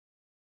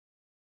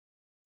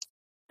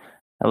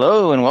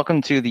Hello, and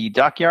welcome to the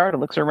Dockyard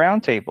Elixir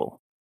Roundtable.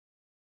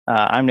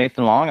 I'm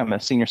Nathan Long. I'm a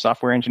senior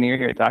software engineer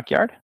here at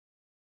Dockyard.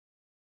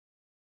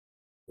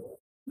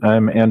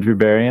 I'm Andrew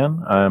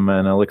Berrien. I'm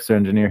an Elixir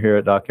engineer here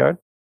at Dockyard.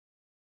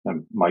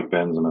 I'm Mike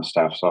Benz. I'm a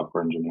staff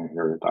software engineer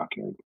here at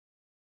Dockyard.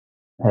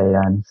 Hey,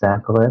 I'm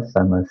Zach Lewis.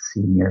 I'm a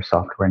senior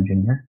software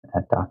engineer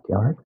at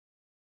Dockyard.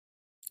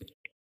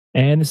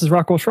 And this is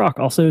Rockwell Schrock,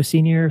 also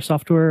senior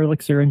software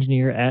Elixir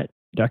engineer at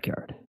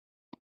Dockyard.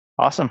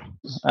 Awesome.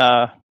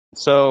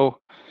 So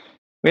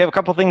we have a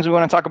couple things we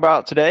want to talk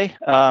about today.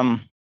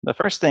 The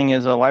first thing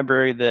is a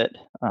library that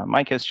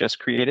Mike has just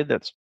created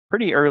that's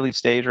pretty early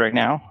stage right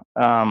now,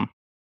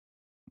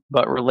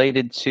 but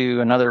related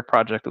to another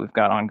project that we've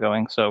got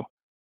ongoing. So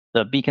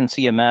the Beacon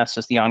CMS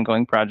is the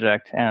ongoing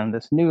project, and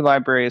this new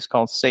library is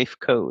called Safe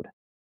Code.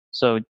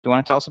 So do you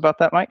want to tell us about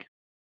that, Mike?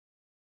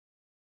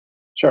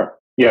 Sure.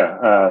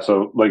 Yeah.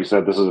 So like you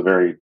said, this is a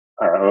very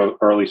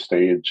early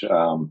stage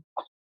kind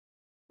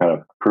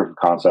of proof of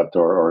concept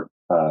or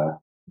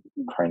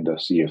trying to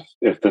see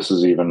if this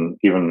is even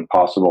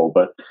possible.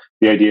 But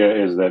the idea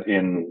is that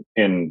in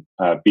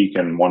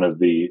Beacon,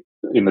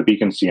 in the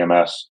Beacon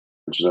CMS,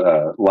 which is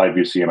a LiveView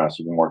CMS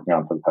we've been working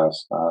on for the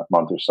past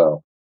month or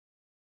so,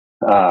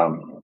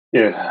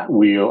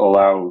 we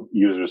allow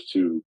users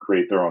to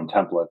create their own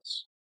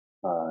templates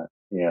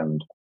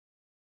and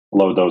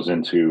load those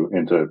into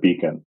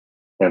Beacon.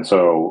 And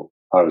so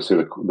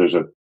obviously there's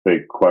a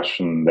big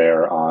question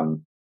there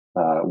on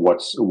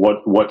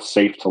what's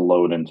safe to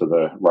load into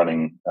the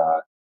running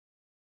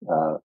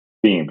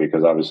Beam,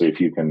 because obviously if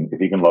you can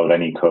load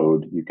any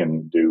code, you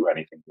can do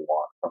anything you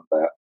want from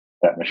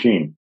that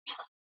machine.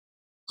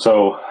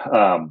 So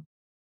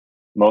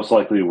most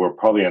likely we'll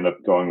probably end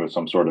up going with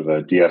some sort of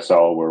a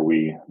DSL where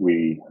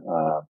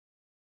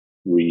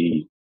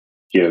we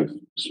give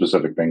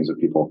specific things that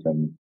people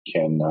can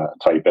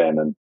type in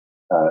and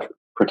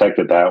protect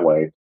it that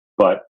way.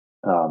 But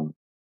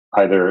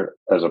either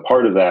as a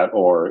part of that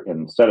or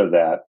instead of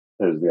that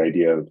is the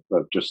idea of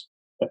just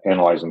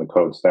analyzing the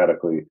code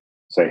statically.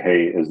 Say,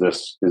 hey, is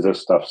this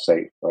stuff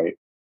safe, right?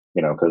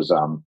 Because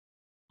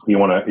if you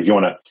want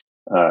to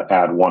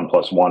add 1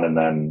 + 1 and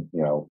then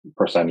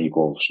percent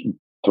equals,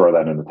 throw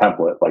that in the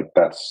template, like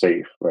that's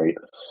safe, right?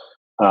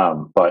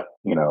 But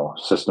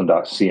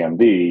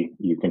system.cmd,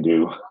 you can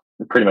do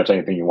pretty much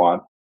anything you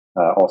want,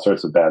 all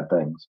sorts of bad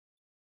things.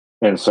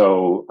 And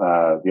so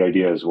the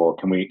idea is, well,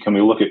 can we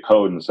look at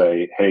code and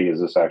say, hey, is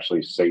this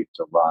actually safe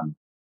to run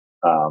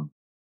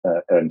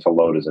and to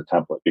load as a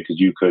template? Because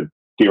you could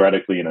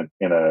theoretically in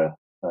a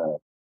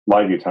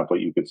LiveView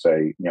template, you could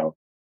say,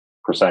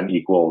 percent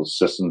equals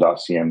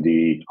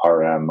system.cmd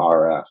rm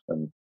rf,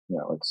 and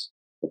it's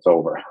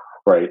over,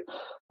 right?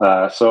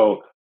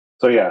 So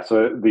it's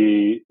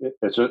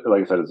just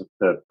like I said, it's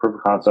a proof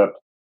of concept.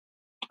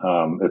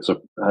 It's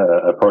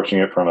approaching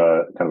it from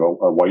a kind of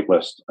a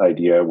whitelist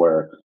idea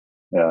where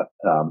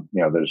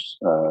there's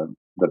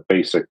the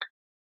basic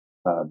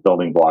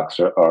building blocks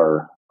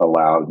are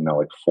allowed,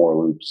 like for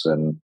loops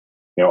and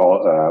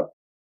all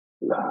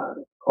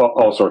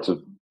sorts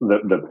of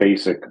the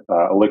basic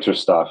Elixir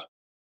stuff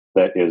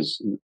that in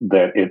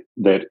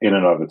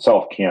and of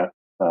itself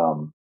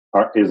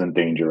isn't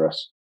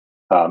dangerous.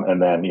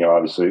 And then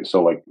obviously,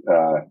 so like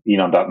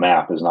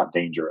enum.map is not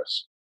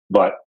dangerous,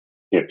 but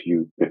if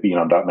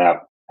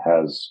enum.map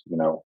has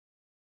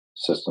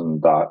system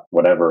dot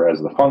whatever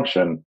as the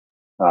function,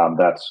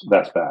 that's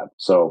bad.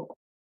 So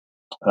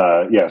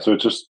so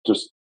it's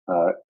just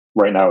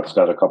right now it's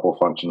got a couple of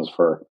functions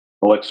for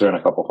Elixir and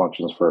a couple of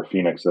functions for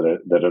Phoenix that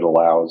it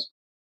allows,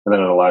 and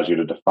then it allows you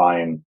to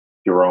define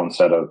your own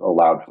set of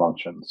allowed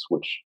functions,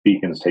 which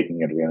Beacon's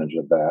taking advantage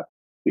of that,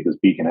 because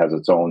Beacon has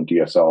its own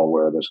DSL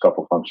where there's a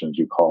couple of functions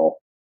you call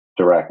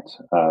direct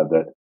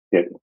that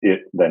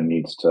it then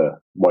needs to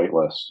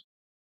whitelist.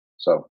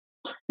 So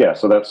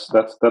so that's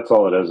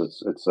all it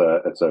is. It's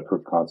a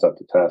proof of concept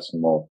to test,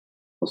 and we'll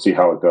see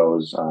how it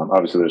goes.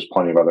 Obviously, there's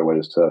plenty of other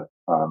ways to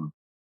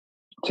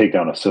take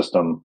down a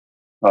system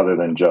other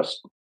than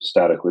just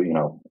statically,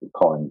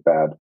 calling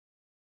bad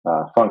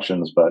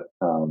functions, but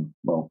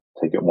we'll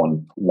take it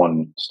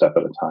one step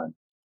at a time.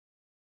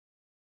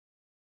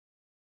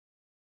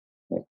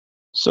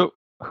 So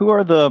who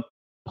are the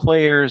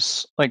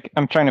players? Like,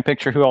 I'm trying to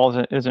picture who all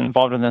is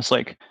involved in this.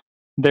 Like,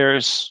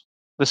 there's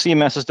the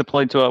CMS is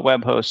deployed to a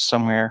web host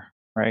somewhere,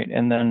 right?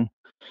 And then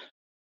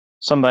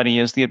somebody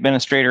is the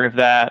administrator of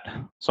that.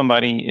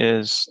 Somebody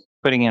is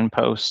putting in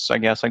posts, I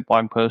guess, like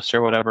blog posts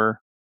or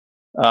whatever.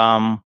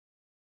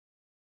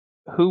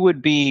 Who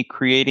would be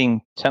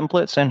creating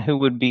templates, and who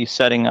would be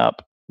setting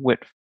up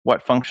what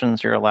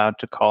functions you're allowed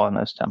to call in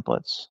those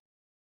templates?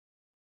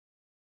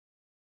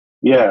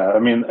 Yeah, I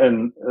mean,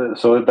 and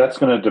so that's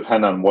going to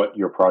depend on what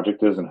your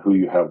project is and who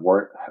you have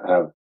working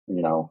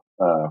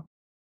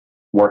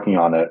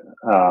on it.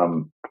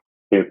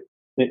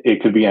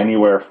 It could be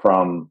anywhere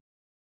from,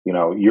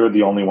 you're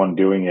the only one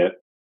doing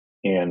it,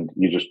 and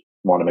you just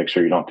want to make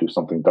sure you don't do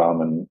something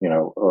dumb, and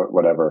or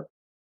whatever,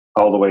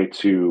 all the way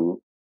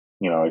to,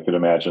 I could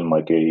imagine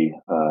like a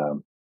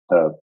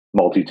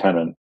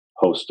multi-tenant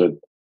hosted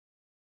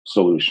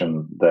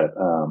solution that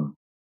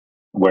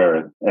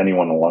where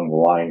anyone along the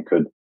line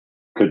could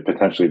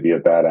potentially be a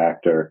bad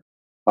actor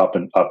up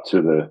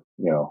to the,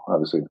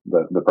 obviously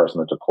the person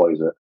that deploys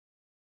it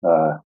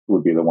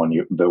would be the one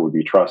that would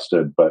be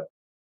trusted. But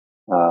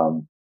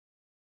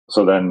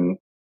so then,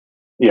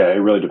 yeah, it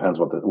really depends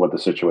what the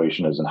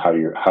situation is and how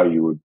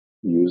you would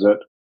use it.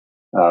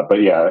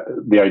 But yeah,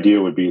 the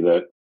idea would be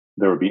that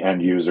there would be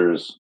end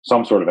users,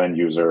 some sort of end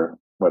user,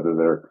 whether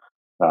they're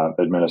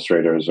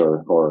administrators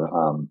or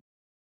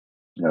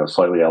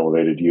slightly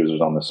elevated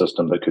users on the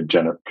system that could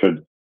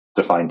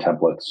define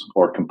templates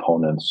or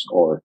components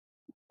or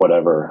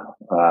whatever.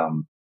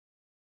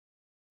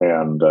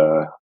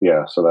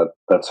 Yeah, so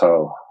that's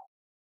how.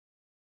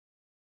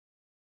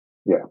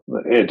 Yeah,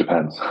 it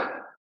depends.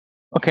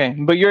 Okay,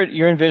 but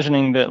you're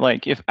envisioning that,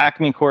 like, if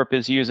Acme Corp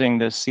is using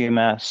this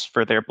CMS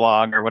for their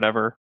blog or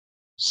whatever,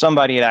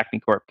 somebody at Acme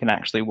Corp can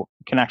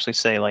actually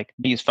say, like,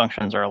 these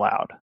functions are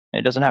allowed.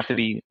 It doesn't have to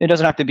be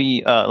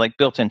like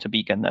built into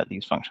Beacon that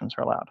these functions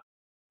are allowed.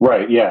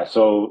 Right. Yeah.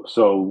 So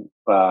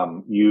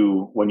when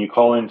you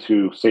call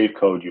into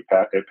SafeCode, you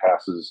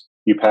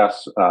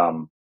pass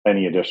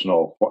any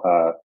additional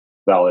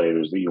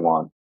validators that you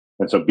want,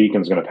 and so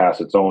Beacon's going to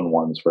pass its own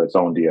ones for its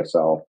own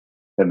DSL.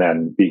 And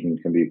then Beacon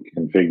can be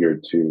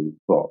configured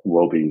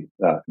will be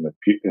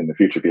in the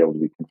future be able to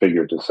be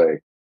configured to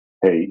say,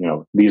 hey,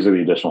 these are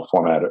the additional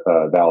format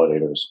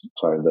validators,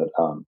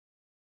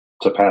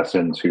 to pass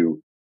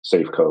into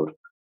SafeCode.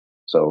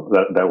 So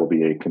that will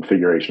be a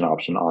configuration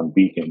option on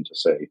Beacon to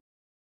say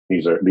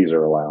these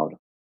are allowed.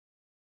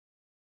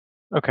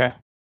 Okay.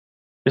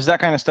 Is that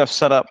kind of stuff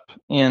set up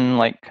in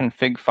like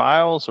config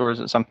files, or is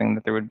it something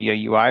that there would be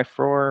a UI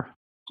for?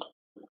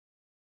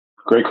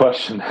 Great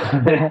question.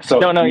 So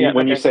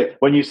when you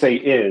say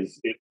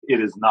is, it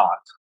is not,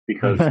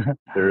 because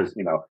there's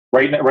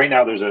right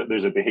now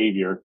there's a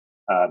behavior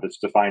that's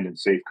defined in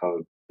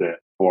SafeCode that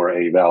for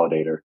a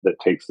validator that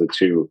takes the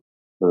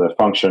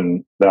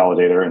function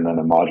validator and then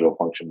a module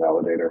function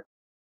validator,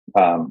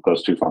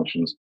 those two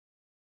functions,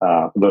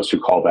 those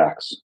two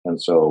callbacks.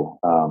 And so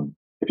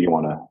if you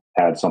want to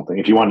add something,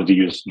 if you wanted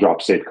to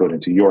drop SafeCode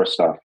into your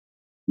stuff,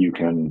 you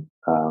can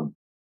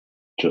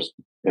just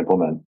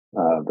implement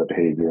the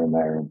behavior in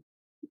there and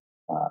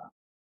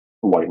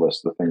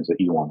whitelist the things that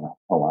you want to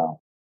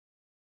allow.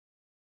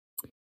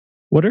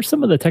 What are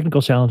some of the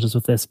technical challenges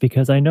with this?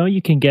 Because I know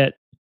you can get,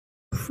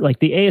 like,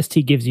 the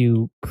AST gives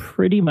you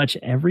pretty much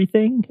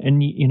everything,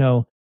 and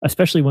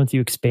especially once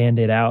you expand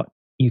it out,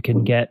 you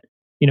can get,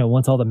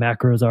 once all the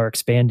macros are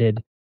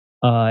expanded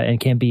and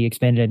can't be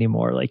expanded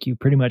anymore, like, you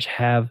pretty much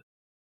have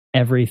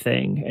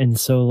everything. And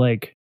so,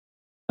 like,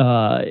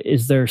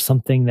 is there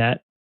something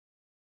that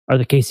are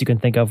the case you can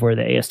think of where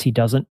the AST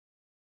doesn't?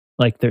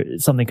 Like,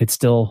 something could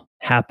still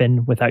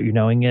happen without you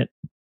knowing it.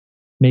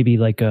 Maybe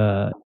like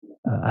I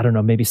don't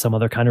know, maybe some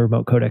other kind of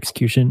remote code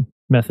execution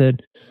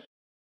method.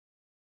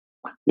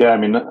 Yeah, I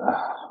mean,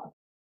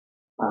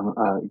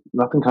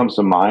 nothing comes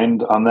to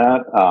mind on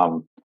that.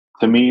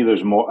 To me,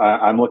 there's more.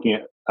 I'm looking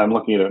at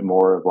it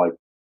more of like,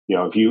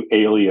 if you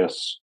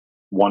alias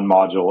one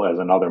module as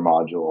another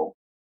module,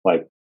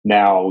 like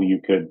now you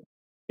could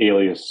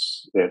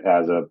alias it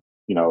as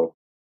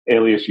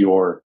alias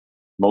your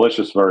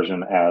malicious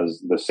version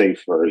as the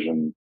safe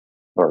version,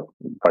 or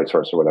vice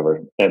versa,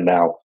 whatever. And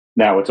now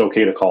it's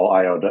okay to call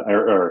IO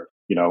or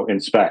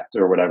inspect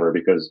or whatever,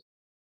 because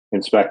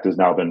inspect has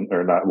now been,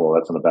 or not. Well,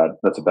 that's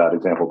a bad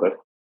example, but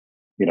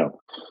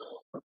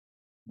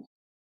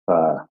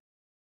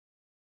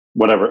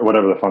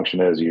whatever the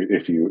function is,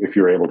 if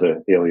you're able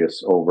to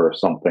alias over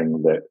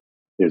something that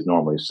is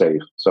normally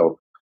safe. So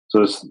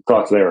there's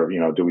thoughts there.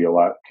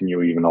 Can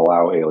you even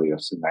allow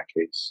alias in that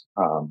case?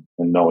 And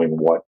knowing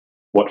what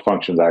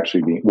modules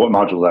actually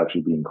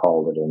being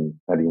called at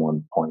any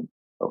one point.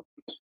 So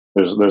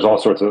there's all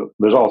sorts of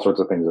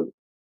things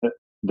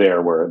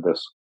there where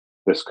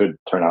this could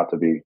turn out to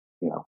be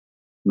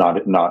not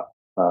a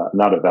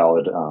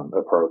valid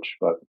approach,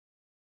 but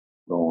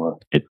we'll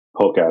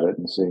poke at it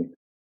and see.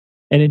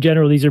 And in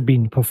general, these are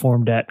being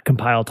performed at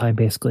compile time,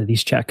 basically,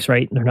 these checks,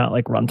 right? They're not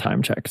like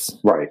runtime checks.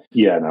 Right.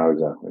 Yeah, no,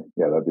 exactly.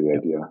 Yeah, that'd be the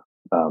idea.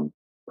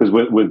 Because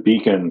with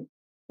Beacon,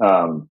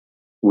 the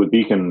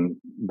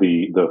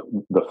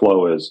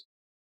flow is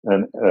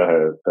a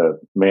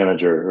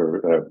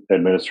manager or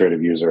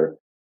administrative user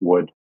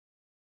would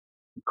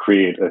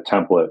create a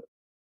template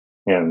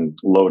and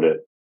load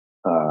it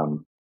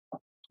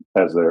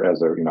as they're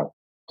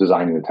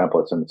designing the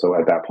templates. And so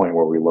at that point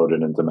where we load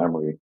it into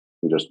memory,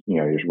 we just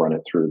run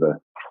it through the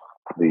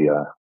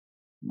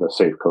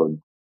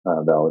SafeCode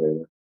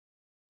validator.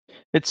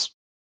 It's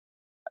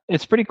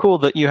pretty cool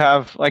that you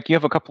have a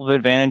couple of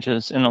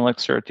advantages in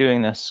Elixir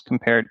doing this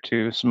compared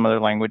to some other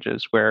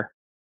languages where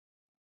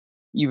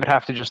you would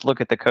have to just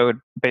look at the code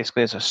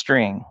basically as a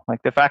string.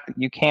 Like, the fact that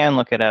you can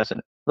look at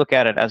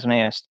it as an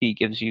AST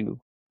gives you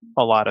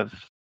a lot of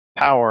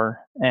power,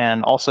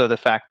 and also the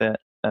fact that,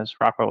 as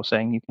Rockwell was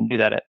saying, you can do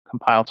that at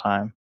compile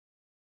time.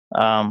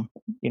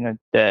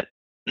 That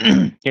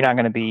you're not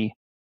going to be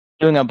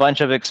doing a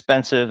bunch of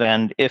expensive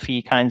and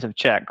iffy kinds of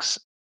checks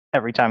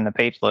every time the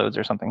page loads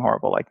or something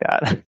horrible like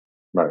that.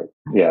 Right.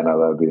 Yeah. No,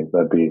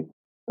 that'd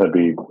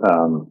be.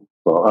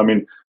 Well, I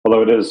mean,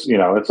 although it is,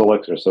 it's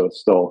Elixir, so it's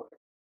still,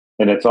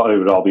 and it's all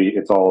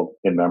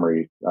in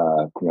memory,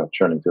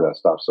 churning through that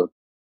stuff. So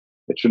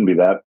it shouldn't be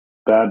that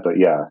bad. But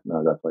yeah,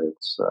 no, definitely,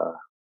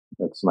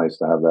 it's nice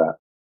to have that.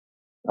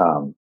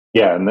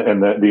 Yeah, and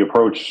the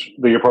approach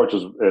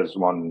is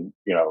one,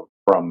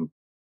 from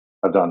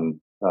I've done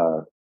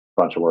a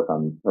bunch of work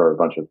on, or a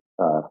bunch of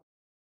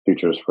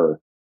features for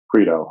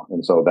Credo,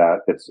 and so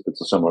that it's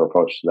a similar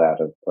approach to that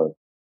of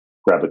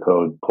grab the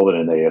code, pull it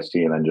into AST,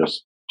 and then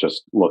just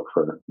look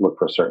for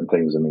certain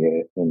things in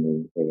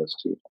the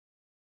AST.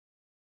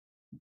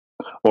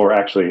 Or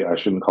actually, I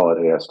shouldn't call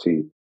it AST.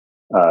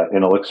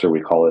 In Elixir,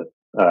 we call it.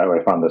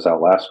 I found this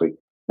out last week.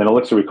 In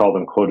Elixir, we call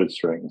them quoted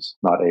strings,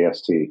 not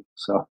AST.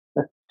 So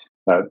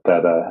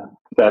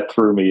that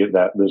threw me.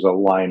 That there's a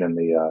line in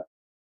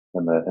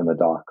the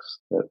docs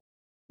that's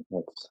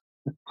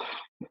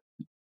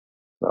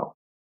so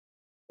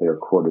they are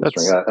quoted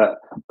string.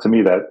 To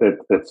me,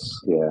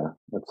 it's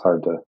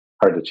hard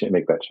to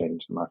make that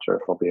change. I'm not sure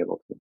if I'll be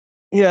able to.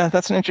 Yeah,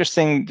 that's an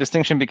interesting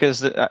distinction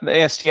because the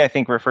AST, I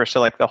think, refers to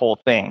like the whole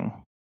thing.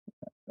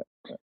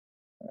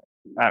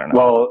 I don't know.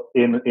 Well,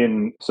 in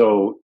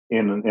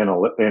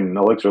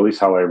Elixir, at least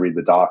how I read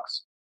the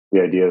docs,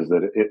 the idea is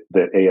that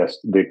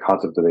the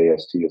concept of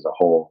AST as a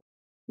whole,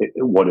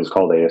 what is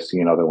called AST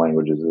in other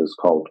languages is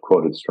called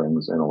quoted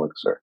strings in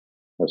Elixir.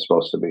 They're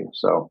supposed to be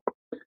so.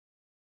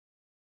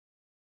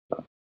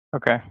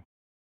 Okay.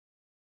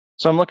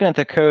 So I'm looking at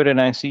the code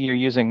and I see you're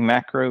using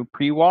macro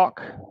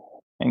prewalk,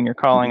 and you're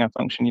calling a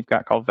function you've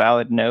got called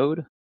valid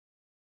node.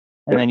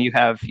 And then you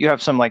have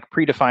some like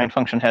predefined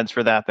function heads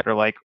for that are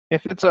like,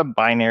 if it's a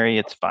binary,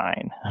 it's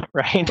fine,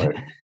 right?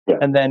 Yeah.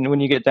 And then when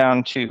you get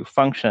down to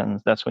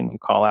functions, that's when you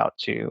call out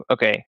to,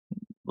 okay,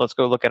 let's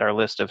go look at our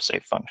list of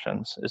safe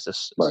functions. Is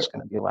this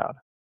going to be allowed?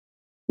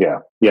 Yeah.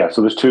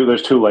 So there's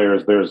two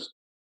layers. There's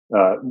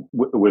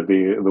with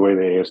the way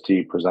the AST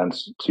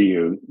presents to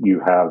you,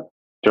 you have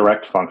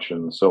direct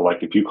functions. So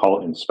like if you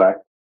call inspect,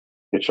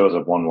 it shows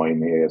up one way in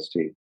the AST.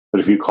 But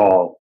if you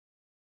call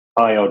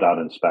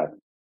io.inspect,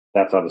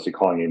 that's obviously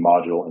calling a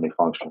module and a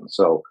function.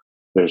 So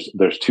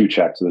there's two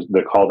checks. There's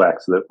the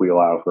callbacks that we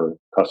allow for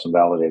custom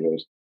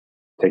validators.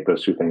 Take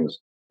those two things: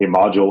 a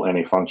module and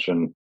a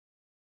function,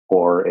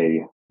 or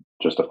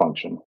just a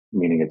function,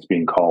 meaning it's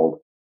being called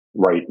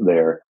right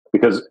there.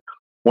 Because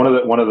one of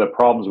the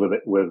problems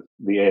with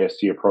the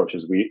AST approach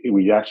is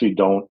we actually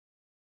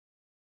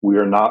we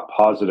are not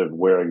positive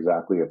where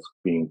exactly it's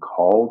being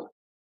called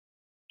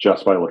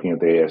just by looking at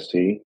the AST.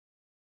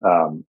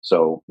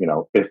 So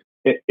if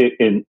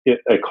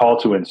a call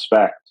to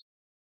inspect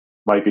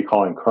might be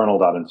calling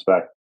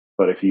kernel.inspect,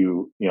 but if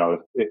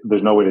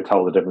there's no way to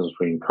tell the difference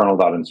between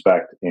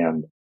kernel.inspect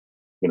and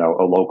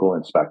a local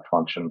inspect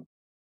function,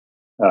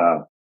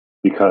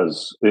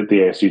 because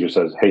the AST just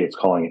says, hey, it's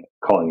calling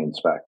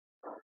inspect.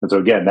 And so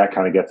again, that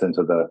kind of gets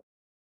into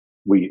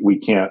we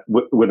can't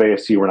with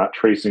AST, we're not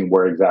tracing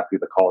where exactly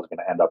the call is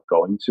going to end up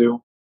going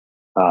to.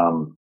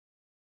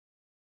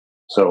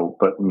 So,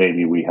 but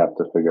maybe we have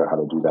to figure out how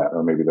to do that,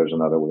 or maybe there's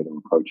another way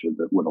to approach it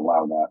that would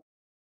allow that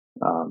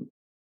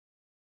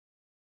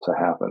to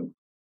happen.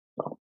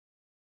 So,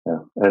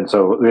 yeah, and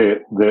so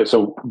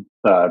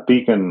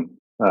Beacon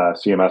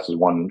CMS is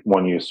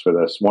one use for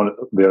this.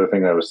 The other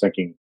thing that I was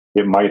thinking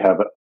it might have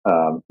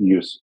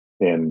use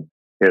in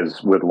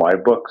is with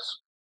live books,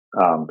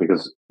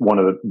 because one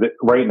of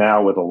right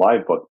now with a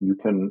live book you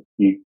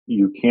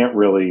can't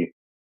really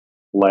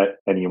let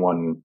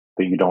anyone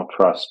that you don't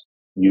trust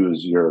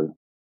use your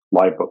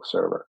livebook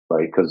server,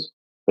 right? Because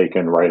they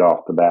can right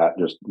off the bat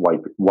just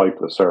wipe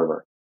the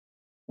server.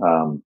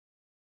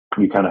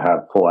 You kind of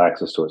have full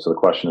access to it. So the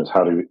question is,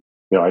 how do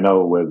I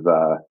know with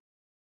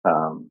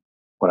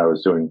when I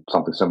was doing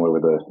something similar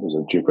with it was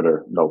a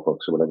Jupyter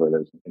notebooks or whatever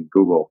it is in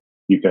Google,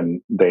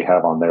 they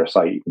have on their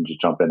site, you can just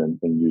jump in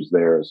and use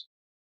theirs,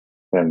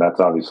 and that's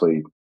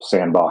obviously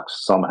sandboxed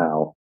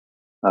somehow.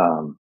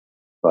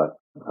 But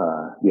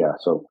yeah,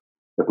 so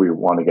if we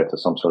want to get to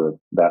some sort of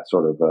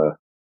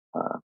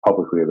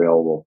publicly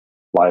available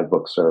live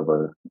book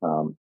server,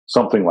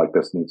 something like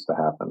this needs to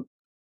happen.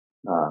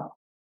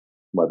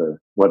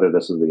 Whether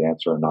this is the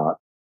answer or not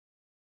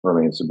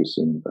remains to be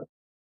seen. But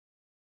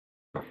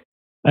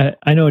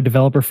I know a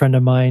developer friend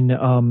of mine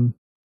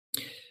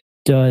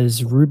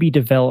does Ruby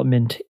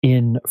development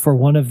for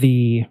one of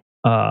the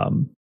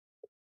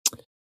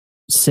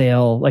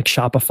sale like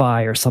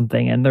Shopify or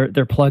something, and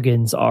their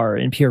plugins are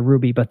in pure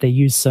Ruby, but they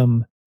use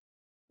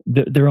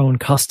their own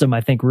custom,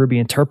 I think, Ruby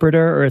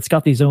interpreter, or it's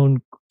got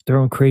their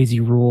own crazy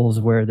rules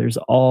where there's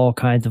all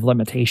kinds of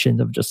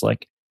limitations of just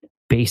like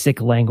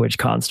basic language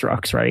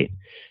constructs, right?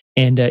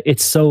 And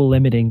it's so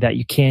limiting that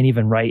you can't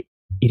even write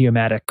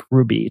idiomatic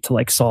Ruby to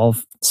like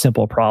solve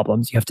simple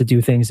problems. You have to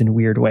do things in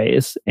weird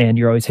ways, and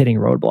you're always hitting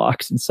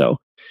roadblocks. And so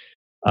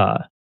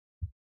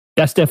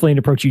that's definitely an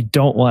approach you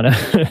don't want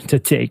to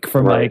take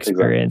from my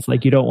experience. Exactly.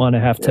 Like you don't want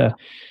to have to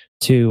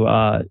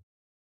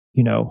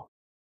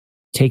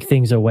take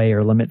things away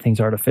or limit things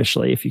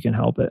artificially if you can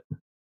help it.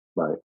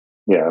 Right.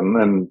 Yeah,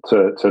 and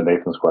to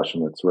Nathan's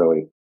question, it's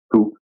really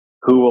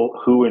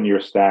who in your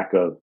stack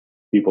of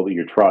people that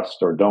you trust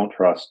or don't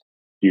trust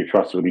do you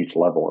trust with each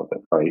level of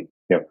it, right?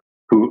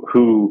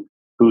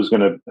 Who's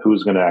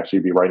gonna actually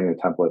be writing the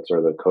templates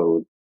or the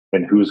code,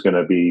 and who's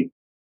gonna be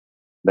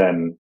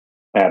then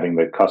adding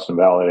the custom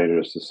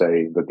validators to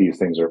say that these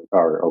things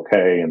are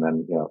okay, and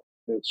then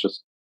it's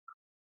just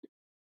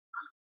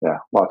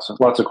lots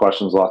of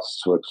questions,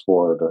 lots to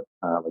explore. But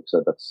like I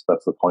said, that's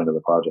the point of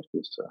the project,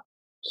 is to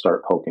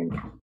start poking.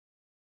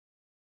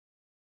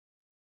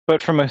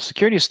 But from a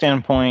security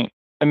standpoint,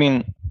 I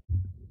mean,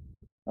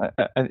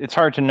 it's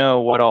hard to know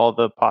what all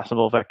the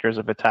possible vectors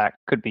of attack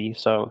could be.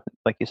 So,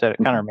 like you said, it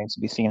kind of remains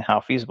to be seen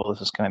how feasible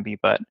this is going to be.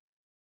 But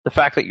the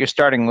fact that you're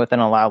starting with an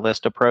allow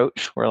list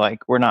approach, where like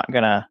we're not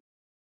gonna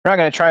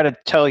try to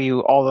tell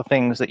you all the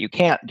things that you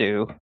can't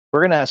do.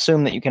 We're gonna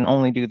assume that you can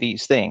only do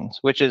these things,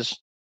 which is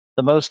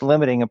the most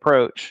limiting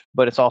approach,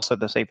 but it's also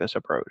the safest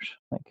approach.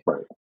 Like,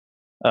 right.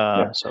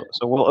 So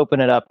we'll open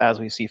it up as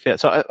we see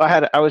fit. So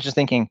I was just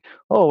thinking,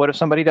 oh, what if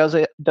somebody does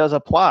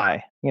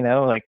apply?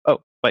 Like,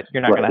 oh, but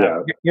you're not Right, gonna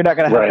have you're not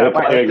gonna have right.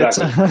 apply.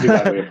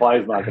 Exactly. Apply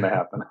is not going to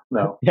happen.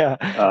 No. Yeah.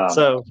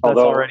 So that's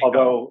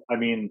although I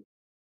mean,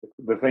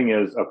 the thing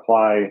is,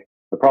 apply.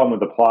 The problem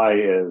with apply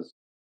is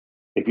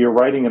if you're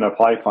writing an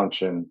apply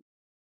function,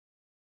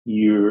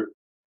 you're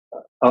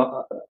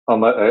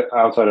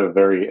outside of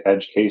very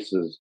edge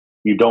cases,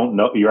 you don't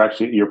know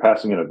you're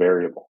passing in a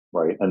variable,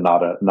 right, and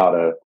not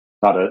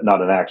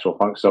an actual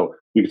function. So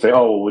you could say,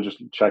 oh, well, we'll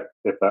just check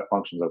if that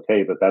function's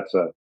okay, but if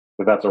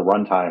that's a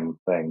runtime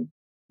thing,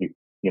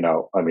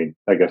 I mean,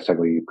 I guess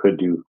technically you could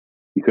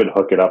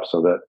hook it up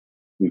so that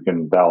you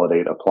can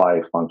validate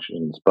apply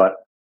functions, but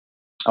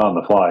on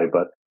the fly,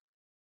 but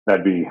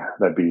that'd be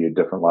a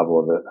different level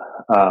of it.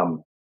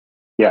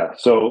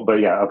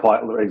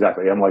 Apply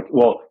exactly. I'm like,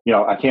 well,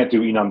 I can't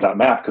do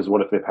enum.map because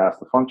what if they pass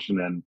the function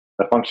in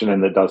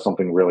that does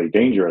something really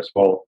dangerous?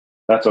 Well,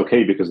 that's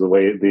okay, because the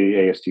way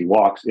the AST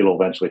walks,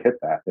 it'll eventually hit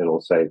that.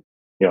 It'll say,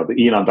 the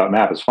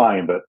enum.map is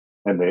fine, but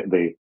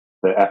the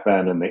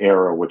FN and the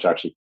arrow, which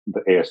actually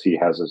the AST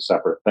has as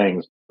separate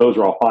things, those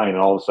are all fine. And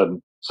all of a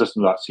sudden,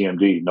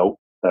 system.cmd, nope,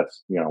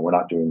 that's we're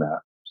not doing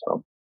that.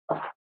 So,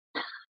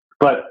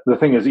 but the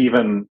thing is,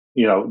 even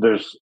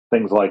there's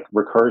things like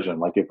recursion.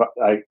 Like if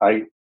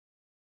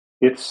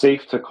it's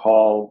safe to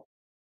call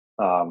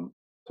a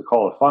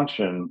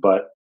function,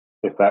 but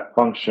if that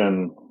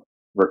function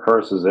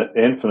recurses it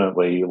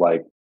infinitely,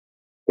 like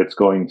it's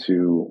going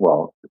to,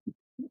 well,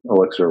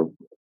 Elixir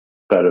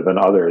better than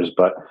others,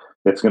 but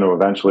it's going to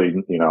eventually,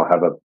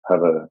 have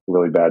a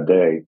really bad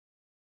day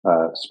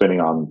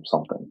spinning on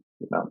something,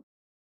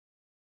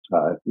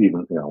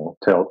 even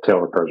tail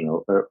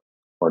recursion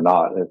or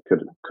not, it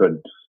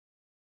could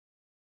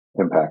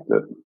impact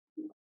it.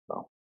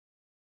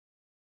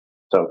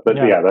 Those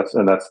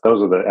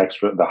are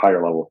the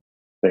higher level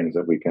things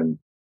that we can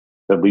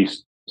at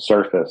least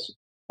surface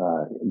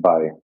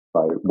by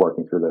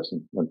working through this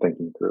and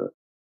thinking through it.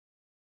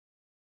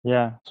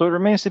 Yeah. So it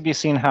remains to be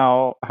seen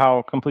how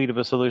complete of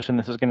a solution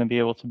this is going to be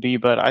able to be.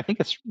 But I think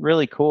it's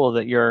really cool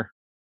that you're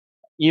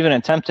even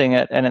attempting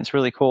it, and it's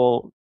really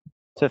cool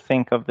to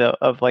think of the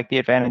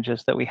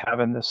advantages that we have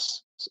in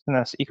this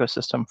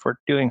ecosystem for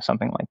doing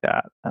something like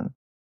that. And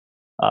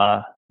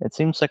it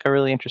seems like a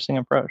really interesting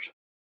approach.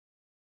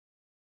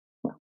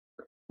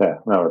 Yeah,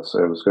 no,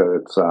 it was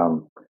good. It's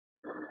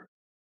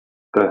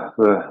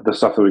the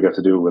stuff that we get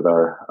to do with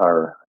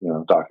our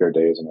Docker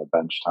days and our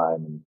bench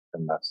time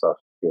and that stuff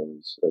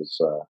is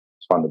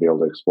fun to be able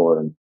to explore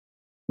and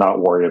not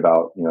worry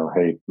about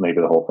hey, maybe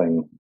the whole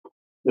thing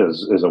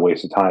is a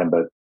waste of time,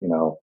 but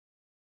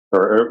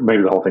or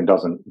maybe the whole thing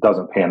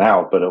doesn't pan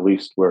out, but at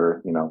least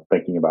we're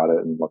thinking about it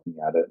and looking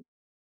at it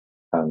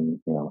and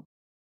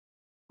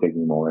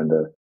digging more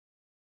into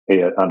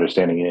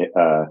understanding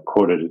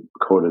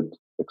coded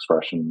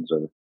expressions,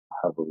 or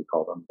however we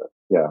call them. But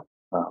yeah,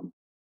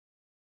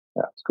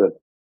 it's good.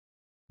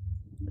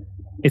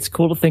 It's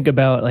cool to think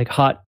about like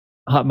hot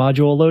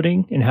module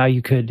loading and how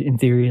you could, in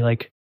theory,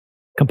 like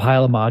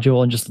compile a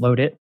module and just load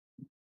it,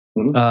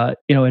 in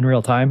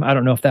real time. I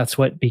don't know if that's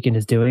what Beacon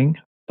is doing,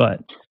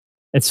 but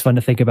it's fun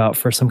to think about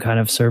for some kind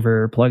of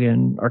server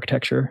plugin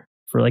architecture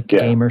for like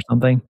game or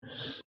something.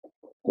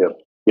 Yep.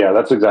 Yeah,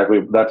 that's exactly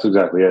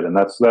it, and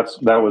that's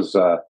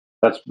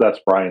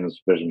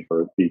Brian's vision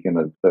for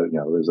Beacon.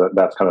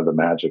 That's kind of the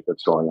magic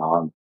that's going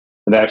on,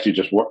 and it actually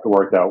just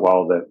worked out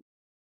well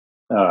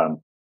that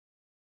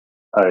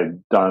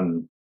I'd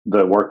done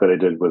the work that I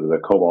did with the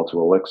COBOL to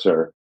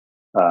Elixir.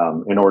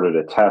 In order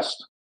to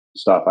test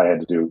stuff, I had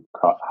to do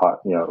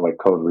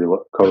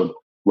code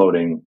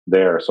loading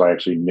there. So I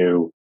actually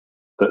knew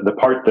the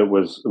part that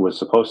was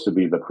supposed to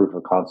be the proof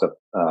of concept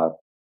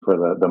for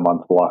the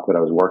month block that I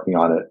was working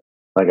on it.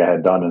 Like I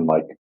had done in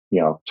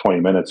 20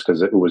 minutes,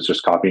 because it was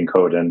just copying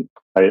code, and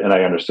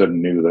I understood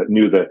and knew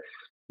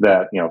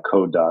that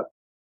code dot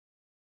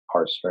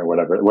parse or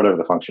whatever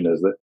the function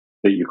is that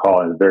you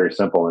call, is very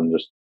simple, and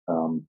just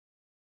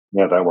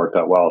that worked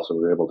out well. So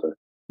we were able to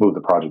move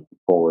the project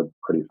forward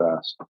pretty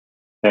fast.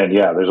 And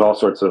yeah, there's all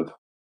sorts of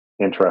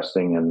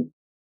interesting and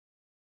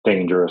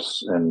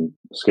dangerous and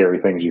scary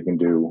things you can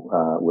do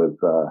with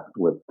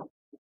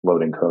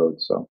loading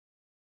code. So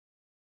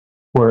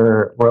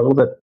We're a little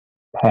bit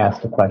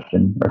past a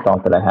question or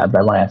thought that I had,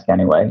 but I want to ask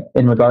anyway.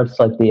 In regards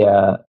to like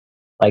the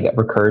like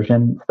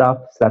recursion stuff,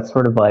 so that's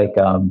sort of like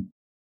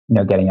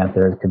getting out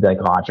there, it could be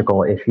like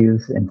logical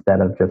issues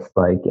instead of just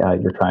like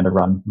you're trying to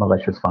run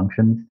malicious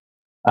functions.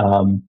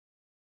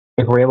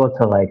 If we're able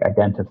to like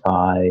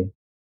identify,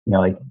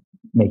 like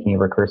making a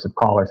recursive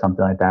call or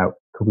something like that,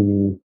 could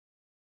we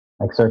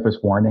like surface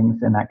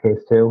warnings in that case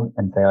too,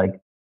 and say like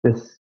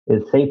this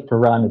is safe to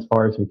run as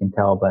far as we can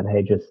tell, but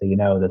hey, just so you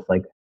know, this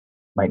like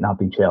might not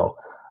be chill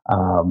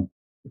for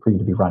you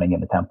to be running in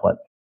the template.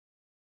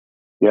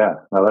 Yeah,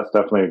 no, that's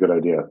definitely a good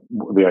idea.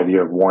 The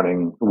idea of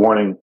warning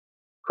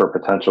for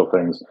potential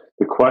things.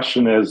 The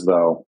question is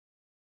though,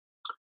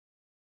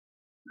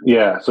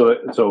 yeah, so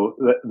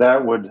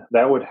that would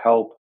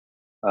help.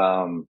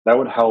 That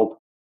would help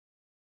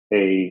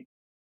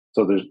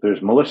so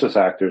there's malicious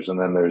actors, and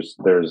then there's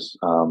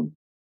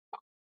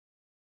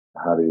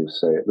how do you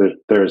say it?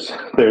 There's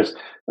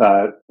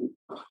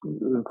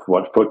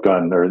what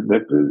footgun or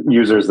the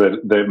users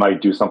that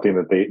might do something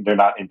that they're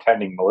not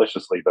intending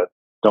maliciously, but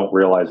don't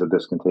realize that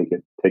this can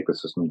take the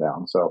system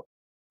down. So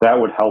that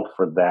would help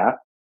for that,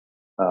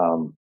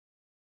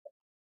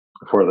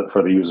 for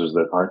the users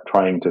that aren't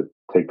trying to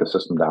take the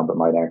system down but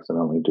might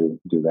accidentally do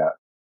that.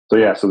 So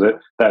yeah, so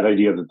that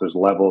idea that there's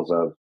levels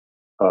of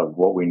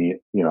what we need,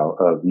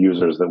 of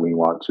users that we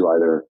want to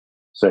either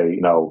say,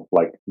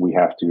 like we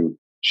have to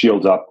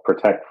shields up,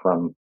 protect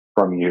from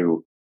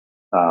you,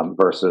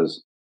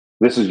 versus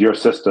this is your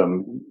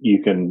system.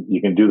 You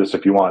can do this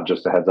if you want.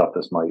 Just a heads up,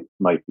 this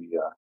might be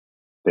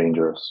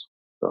dangerous.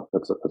 So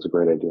that's a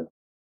great idea.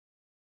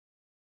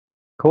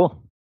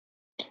 Cool.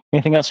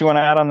 Anything else you want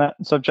to add on that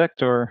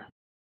subject, or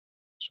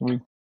should we?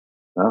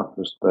 No,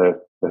 just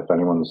if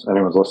anyone's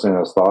listening to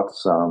his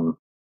thoughts,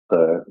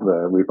 the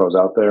repo's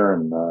out there,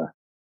 and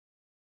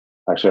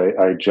actually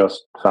I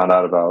just found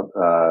out about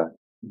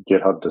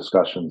GitHub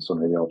discussion, so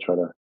maybe I'll try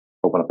to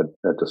open up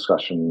a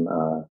discussion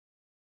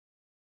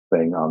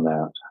thing on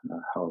that,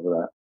 however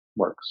that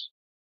works.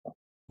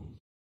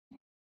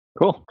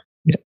 Cool.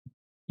 Yeah.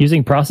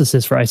 Using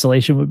processes for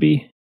isolation would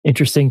be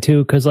interesting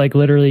too, because like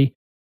literally,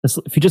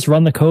 if you just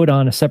run the code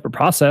on a separate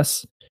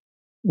process,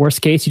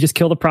 worst case, you just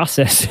kill the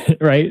process,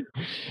 right?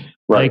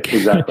 Right,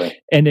 exactly.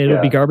 And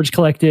it'll be garbage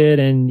collected,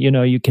 and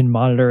you can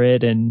monitor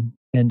it, and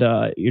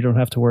you don't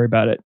have to worry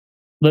about it.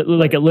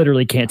 Like it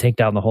literally can't take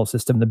down the whole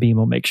system. The Beam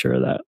will make sure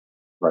of that.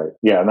 Right.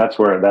 Yeah, and that's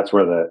where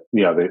the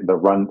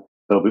run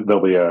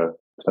there'll be a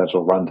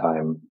potential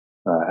runtime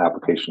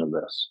application of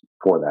this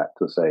for that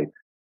to say,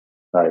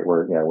 all right,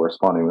 we're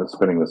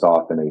spinning this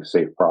off in a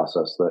safe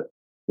process that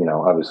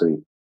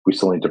obviously we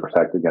still need to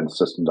protect against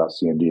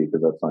system.cmd,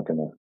 because that's not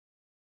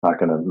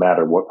gonna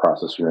matter what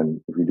process you're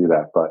in if you do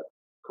that, but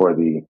for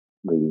the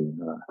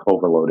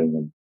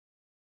overloading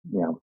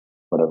and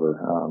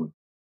whatever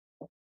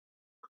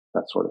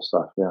that sort of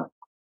stuff. Yeah.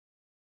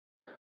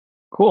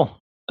 Cool.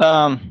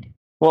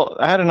 Well,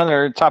 I had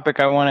another topic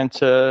I wanted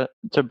to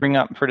bring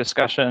up for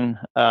discussion,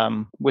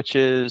 which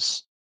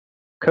is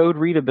code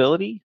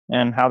readability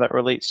and how that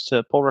relates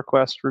to pull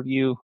request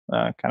review,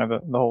 the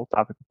whole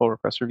topic of pull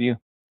request review.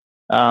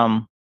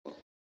 And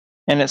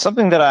it's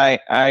something that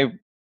I've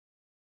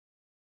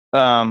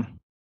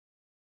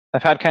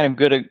had kind of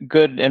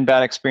good and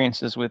bad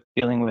experiences with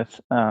dealing with,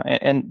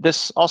 and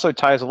this also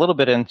ties a little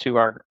bit into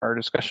our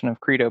discussion of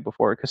Credo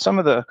before, because some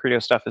of the Credo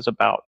stuff is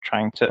about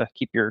trying to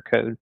keep your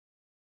code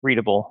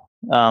readable.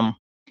 I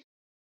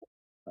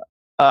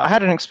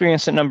had an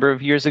experience a number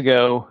of years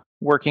ago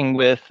working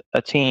with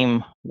a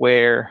team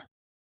where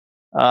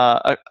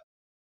a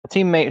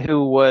teammate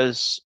who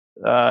was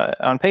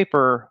on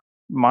paper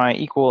my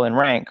equal in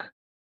rank,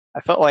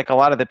 I felt like a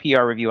lot of the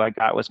PR review I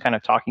got was kind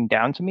of talking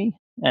down to me,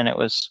 and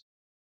a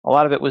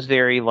lot of it was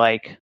very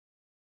like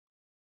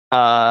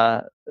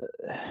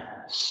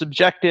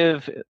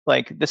subjective,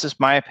 like this is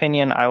my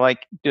opinion, I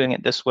like doing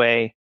it this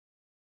way.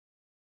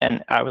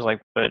 And I was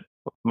like, but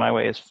my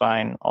way is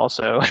fine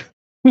also.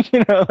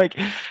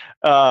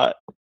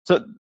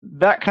 So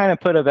that kind of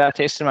put a bad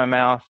taste in my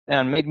mouth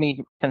and made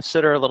me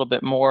consider a little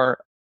bit more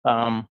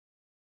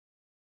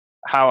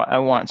how I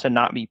want to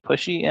not be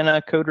pushy in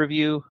a code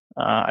review.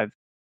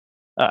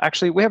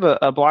 Actually, we have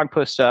a blog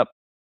post up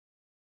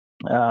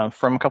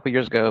from a couple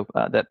years ago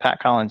that Pat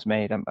Collins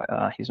made.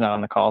 He's not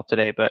on the call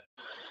today, but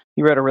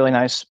he wrote a really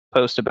nice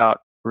post about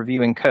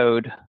reviewing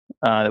code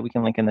that we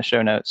can link in the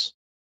show notes.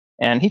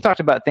 And he talked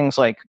about things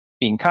like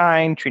being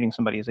kind, treating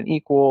somebody as an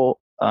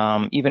equal,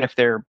 even if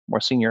they're more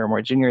senior or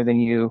more junior than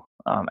you,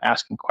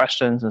 asking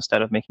questions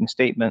instead of making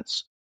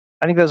statements.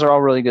 I think those are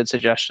all really good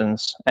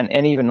suggestions,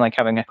 and even like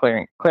having a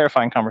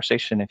clarifying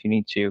conversation if you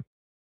need to.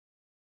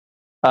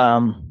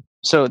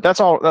 So that's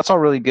all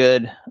really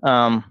good.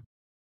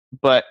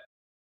 But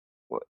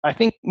I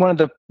think one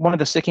of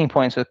the sticking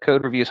points with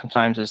code review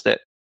sometimes is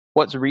that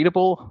what's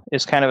readable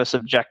is kind of a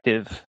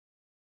subjective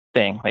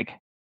thing. Like,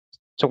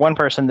 to one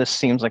person, this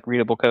seems like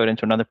readable code, and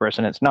to another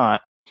person, it's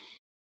not.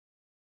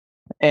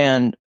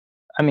 And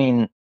I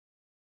mean,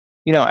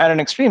 at an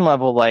extreme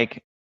level,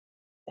 like,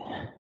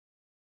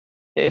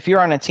 if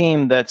you're on a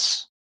team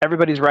that's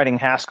everybody's writing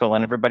Haskell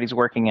and everybody's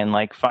working in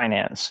like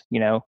finance,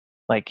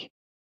 like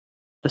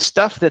the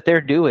stuff that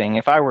they're doing,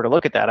 if I were to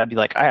look at that, I'd be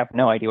like, I have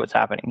no idea what's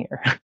happening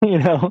here,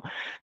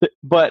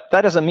 But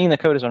that doesn't mean the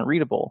code is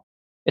unreadable.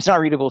 It's not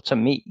readable to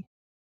me.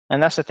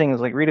 And that's the thing,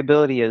 is like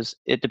readability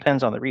it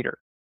depends on the reader.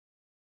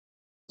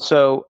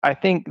 So I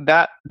think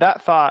that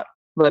thought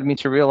led me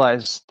to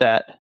realize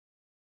that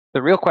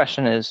the real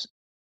question is,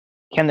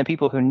 can the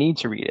people who need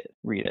to read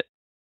it?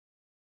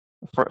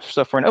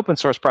 So for an open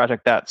source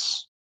project,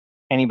 that's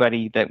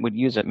anybody that would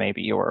use it,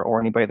 maybe, or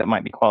anybody that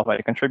might be qualified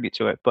to contribute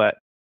to it. But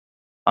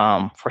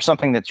for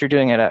something that you're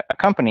doing at a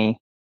company,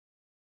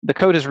 the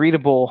code is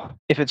readable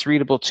if it's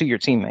readable to your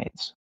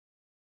teammates.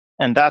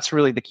 And that's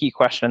really the key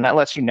question. That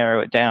lets you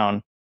narrow it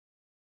down.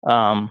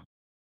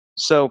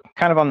 So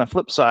kind of on the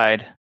flip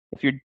side,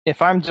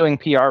 if I'm doing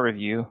PR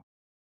review,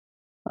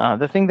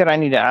 the thing that I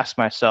need to ask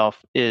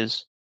myself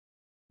is,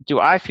 do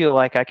I feel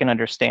like I can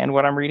understand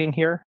what I'm reading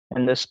here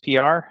in this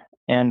PR?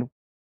 And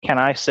can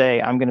I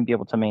say I'm going to be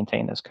able to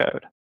maintain this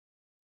code?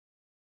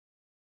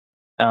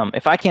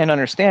 If I can't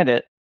understand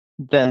it,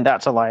 then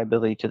that's a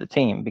liability to the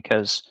team,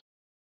 because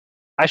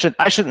I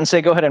shouldn't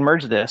say go ahead and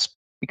merge this,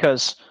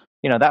 because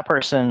that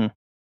person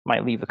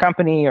might leave the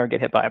company or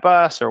get hit by a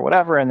bus or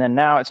whatever, and then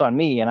now it's on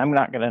me, and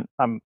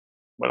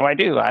what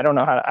do? I don't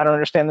know I don't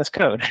understand this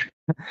code.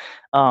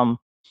 And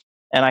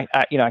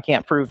I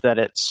can't prove that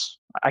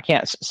I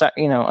can't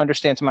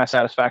understand to my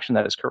satisfaction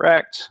that it's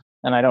correct,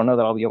 and I don't know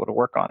that I'll be able to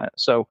work on it.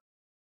 So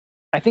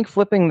I think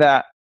flipping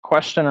that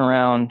question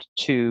around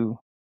to,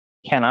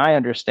 can I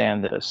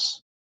understand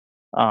this,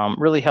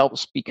 really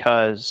helps,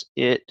 because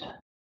it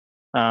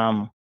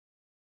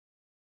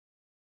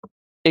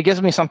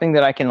gives me something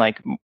that I can,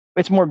 like,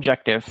 it's more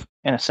objective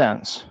in a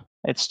sense.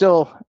 It's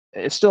still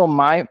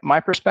my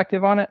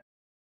perspective on it,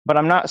 but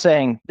I'm not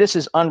saying this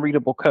is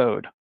unreadable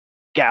code,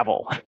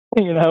 gavel.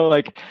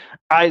 Like,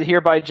 I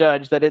hereby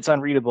judge that it's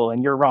unreadable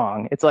and you're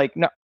wrong. It's like,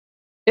 no,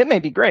 it may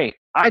be great,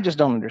 I just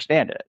don't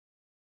understand it.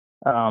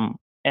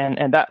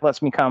 And that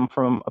lets me come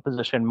from a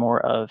position more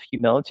of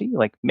humility.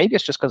 Like, maybe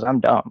it's just because I'm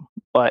dumb,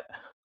 but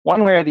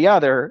one way or the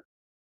other,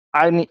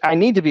 I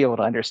need to be able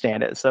to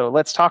understand it. So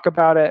let's talk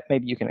about it.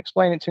 Maybe you can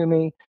explain it to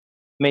me.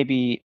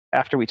 Maybe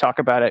after we talk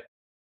about it,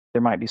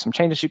 there might be some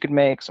changes you could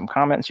make, some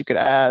comments you could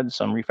add,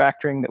 some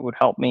refactoring that would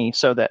help me,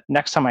 so that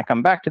next time I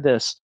come back to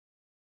this,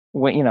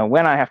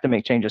 when I have to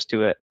make changes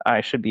to it,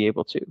 I should be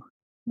able to.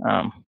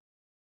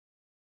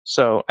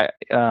 So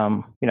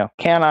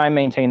can I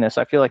maintain this?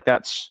 I feel like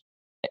that's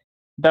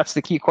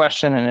the key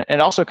question, and it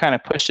also kind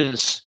of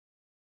pushes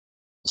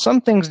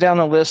some things down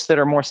the list that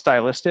are more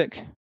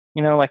stylistic.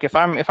 Like, if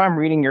I'm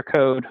reading your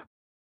code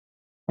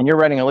and you're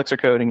writing Elixir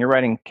code and you're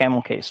writing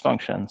camel case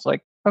functions,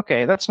 like,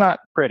 okay, that's not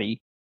pretty,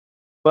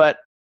 but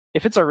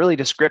if it's a really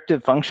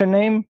descriptive function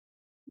name,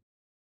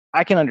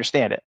 I can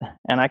understand it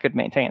and I could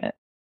maintain it.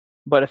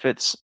 But if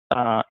it's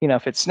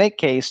if it's snake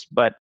case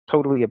but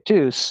totally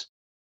obtuse,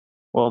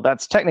 well,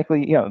 that's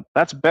technically,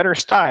 that's better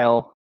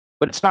style,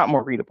 but it's not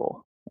more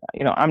readable.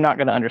 I'm not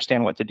going to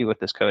understand what to do with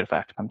this code if I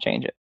have to come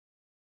change it.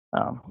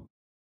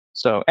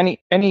 So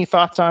any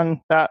thoughts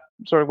on that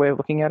sort of way of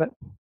looking at it?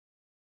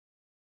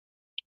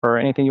 Or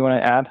anything you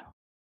want to add?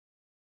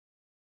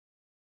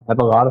 I have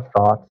a lot of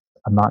thoughts.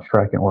 I'm not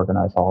sure I can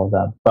organize all of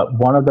them. But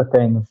one of the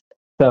things,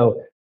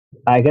 so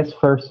I guess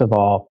first of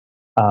all,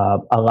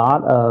 a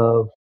lot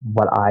of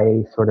what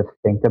I sort of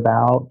think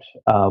about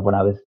when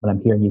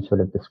I'm hearing you sort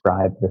of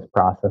describe this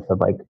process of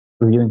like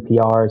reviewing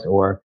PRs,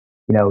 or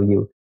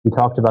you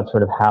talked about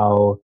sort of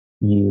how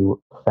you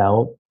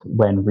felt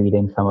when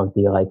reading some of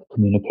the like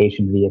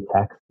communication via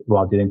text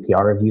while doing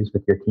PR reviews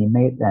with your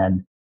teammate.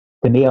 And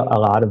to me, a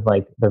lot of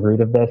like the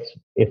root of this,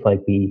 if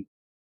like we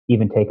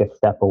even take a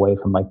step away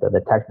from like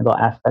the technical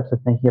aspects of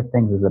thinking of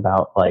things, is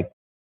about like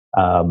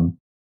having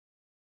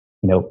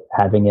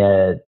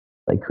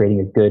creating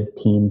a good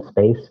team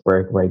space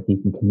where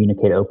you can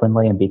communicate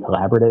openly and be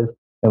collaborative.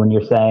 And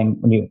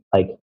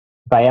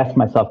if I ask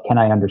myself, can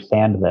I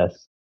understand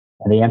this?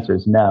 And the answer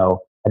is no.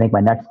 I think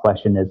my next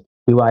question is,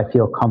 do I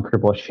feel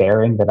comfortable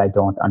sharing that I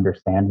don't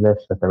understand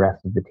this with the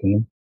rest of the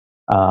team?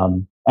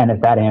 And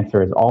if that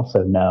answer is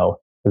also no,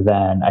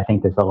 then I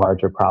think there's a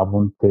larger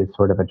problem to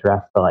sort of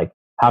address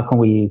how can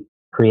we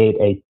create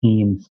a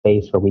team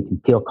space where we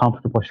can feel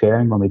comfortable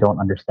sharing when we don't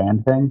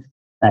understand things?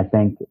 And I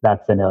think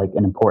that's an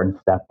important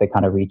step to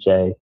kind of reach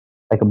a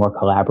more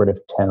collaborative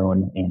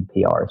tone in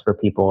PRs, where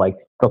people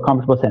feel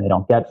comfortable saying they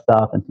don't get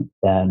stuff, and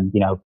then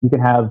you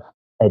can have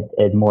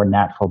a more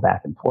natural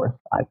back and forth,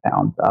 I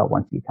found,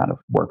 once you kind of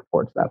work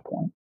towards that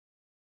point.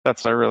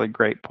 That's a really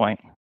great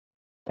point.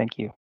 Thank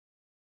you.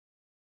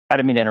 I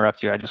didn't mean to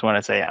interrupt you. I just want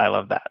to say I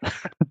love that.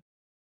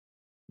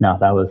 No,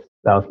 that was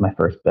my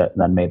first bit, and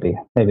then maybe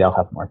I'll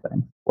have more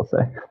things. We'll see.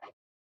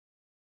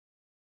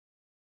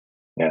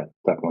 Yeah,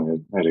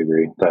 definitely. I'd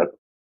agree that,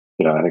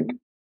 I think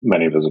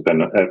many of us have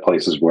been at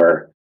places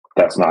where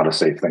that's not a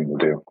safe thing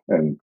to do.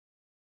 And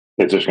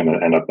it's just going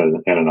to end up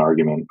in an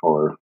argument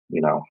or,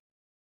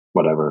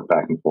 whatever,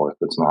 back and forth.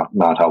 It's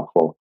not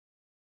helpful.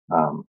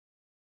 Um,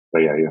 but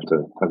yeah, you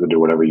have to do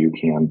whatever you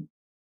can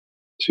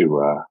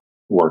to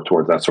work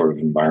towards that sort of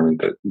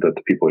environment that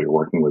the people you're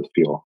working with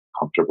feel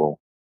comfortable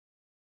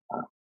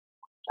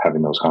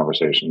having those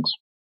conversations.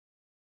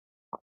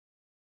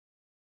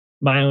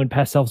 My own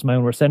past self's my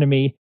own worst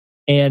enemy.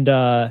 And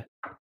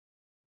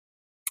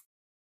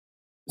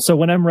so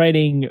when I'm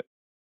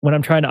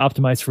trying to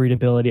optimize for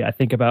readability, I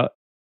think about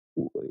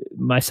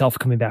myself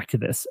coming back to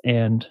this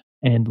and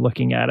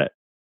looking at it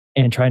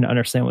and trying to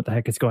understand what the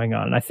heck is going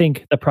on. And I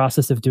think the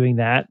process of doing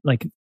that,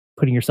 like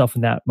putting yourself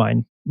in that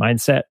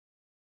mindset,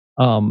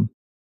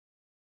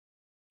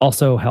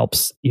 also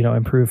helps,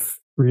 improve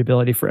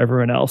readability for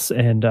everyone else.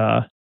 And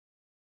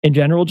in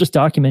general, just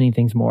documenting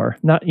things more.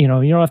 Not, you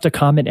don't have to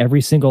comment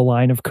every single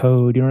line of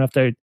code. You don't have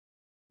to,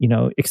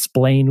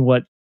 explain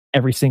what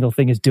every single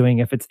thing is doing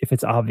if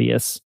it's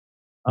obvious,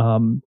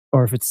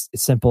 or if it's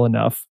simple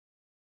enough.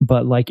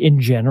 But like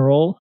in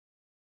general,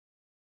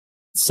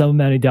 some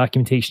amount of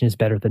documentation is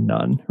better than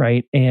none,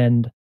 right?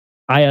 And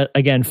I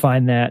again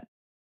find that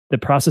the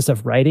process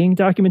of writing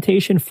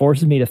documentation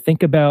forces me to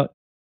think about,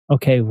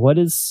 okay, what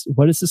is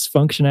this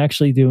function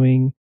actually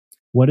doing?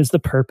 What is the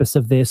purpose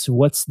of this?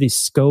 What's the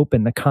scope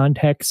and the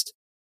context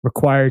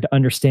required to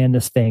understand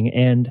this thing?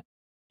 And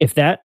if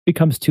that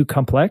becomes too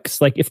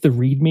complex, like if the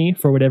README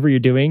for whatever you're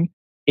doing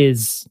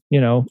is,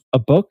 a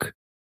book,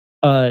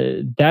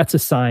 that's a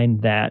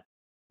sign that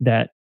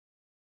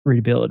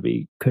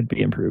readability could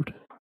be improved.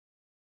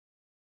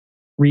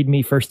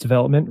 README first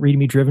development,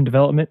 README driven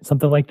development,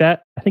 something like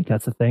that. I think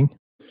that's a thing.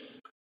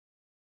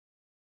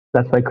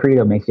 That's why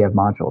Credo makes you have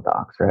module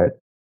docs, right?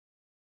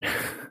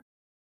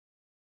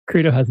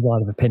 Credo has a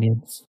lot of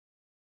opinions.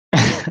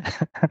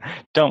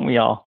 Don't we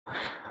all?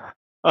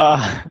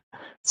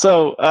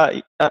 So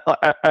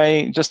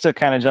I just to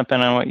kind of jump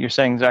in on what you're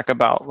saying, Zach,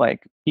 about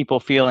like people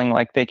feeling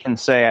like they can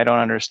say, I don't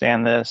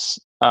understand this.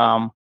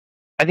 I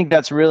think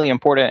that's really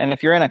important. And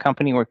if you're in a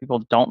company where people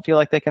don't feel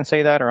like they can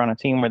say that, or on a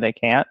team where they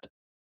can't,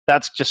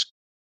 that's just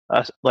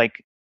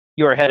like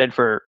you're headed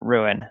for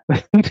ruin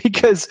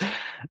because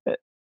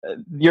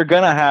you're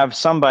going to have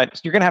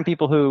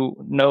people who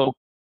know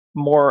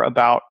more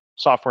about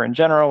software in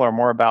general or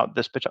more about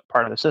this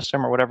part of the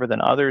system or whatever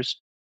than others.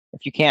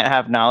 If you can't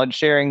have knowledge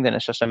sharing, then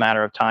it's just a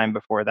matter of time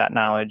before that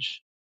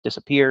knowledge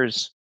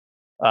disappears.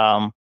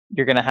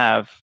 You're going to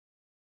have,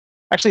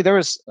 actually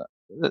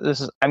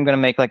I'm going to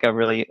make like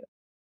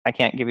I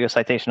can't give you a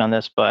citation on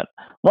this, but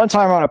one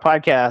time on a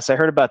podcast, I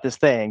heard about this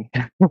thing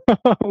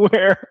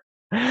where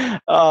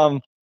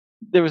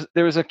there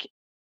was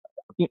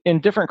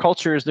in different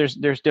cultures,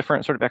 there's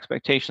different sort of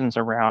expectations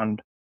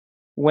around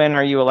when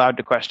are you allowed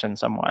to question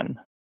someone.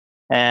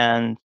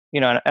 And,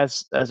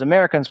 as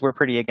Americans, we're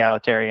pretty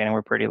egalitarian and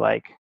we're pretty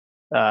like,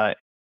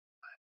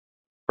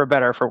 for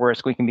better or for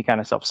worse, we can be kind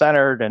of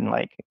self-centered and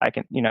like, I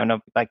can,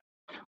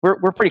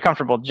 we're pretty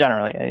comfortable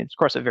generally. Of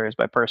course, it varies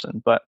by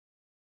person, but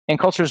in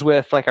cultures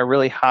with like a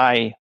really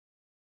high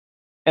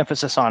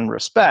emphasis on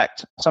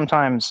respect,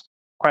 sometimes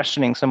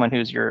questioning someone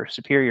who's your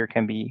superior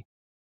can be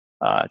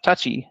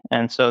touchy.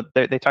 And so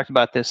they talked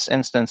about this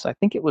instance, I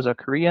think it was a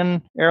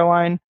Korean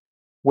airline,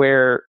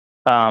 where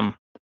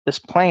this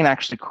plane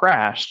actually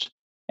crashed.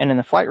 And in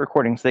the flight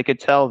recordings, they could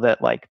tell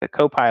that like the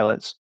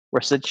co-pilots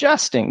were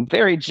suggesting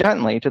very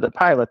gently to the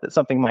pilot that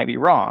something might be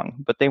wrong,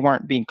 but they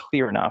weren't being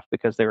clear enough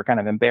because they were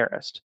kind of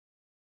embarrassed.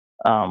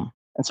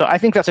 And so I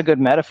think that's a good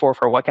metaphor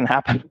for what can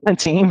happen in a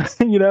team,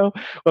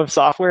 of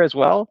software as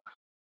well.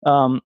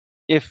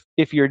 If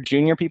your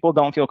junior people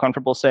don't feel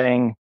comfortable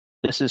saying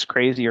this is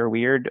crazy or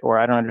weird, or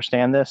I don't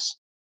understand this,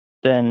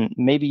 then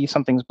maybe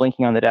something's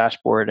blinking on the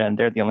dashboard and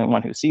they're the only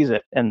one who sees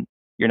it, and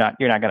you're not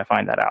going to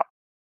find that out.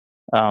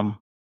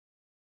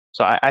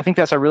 So I think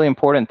that's a really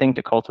important thing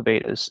to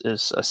cultivate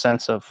is a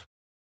sense of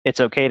it's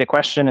okay to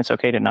question, it's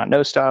okay to not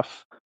know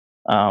stuff.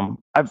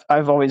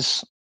 I've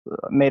always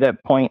made a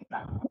point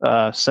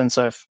since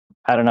I've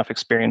had enough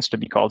experience to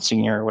be called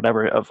senior or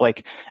whatever, of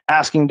like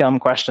asking dumb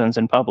questions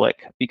in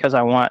public, because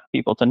I want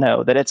people to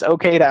know that it's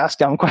okay to ask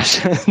dumb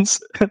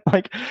questions.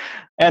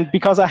 And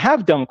because I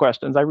have dumb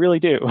questions, I really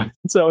do.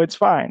 So it's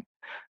fine.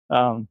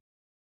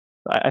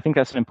 I think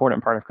that's an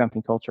important part of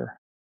company culture.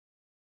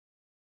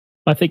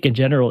 I think in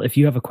general, if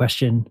you have a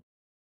question,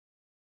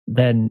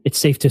 then it's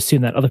safe to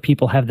assume that other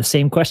people have the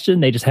same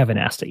question. They just haven't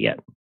asked it yet.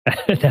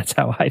 That's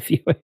how I view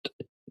it.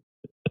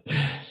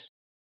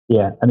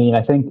 Yeah, I mean,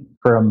 I think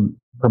from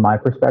my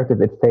perspective,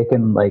 it's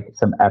taken like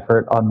some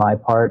effort on my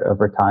part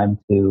over time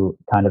to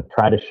kind of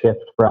try to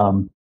shift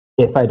from,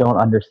 if I don't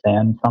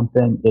understand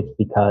something, it's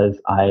because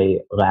I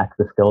lack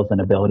the skills and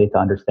ability to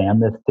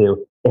understand this,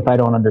 to if I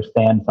don't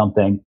understand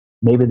something,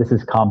 maybe this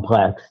is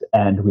complex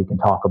and we can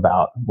talk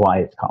about why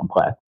it's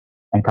complex,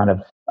 and kind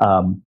of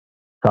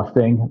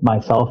trusting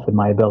myself and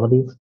my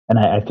abilities. And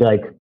I feel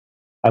like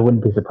I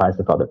wouldn't be surprised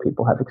if other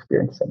people have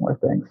experienced similar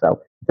things.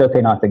 So it's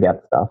okay not to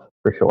get stuff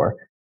for sure.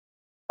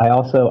 I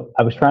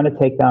was trying to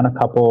take down a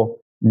couple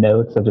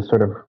notes of just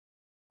sort of,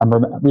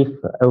 we've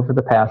over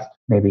the past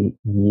maybe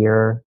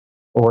year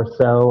or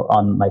so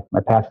on like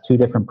my past two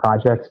different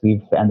projects,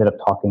 we've ended up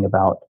talking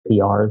about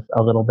PRs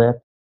a little bit.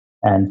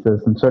 And so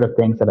some sort of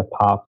things that have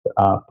popped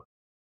up.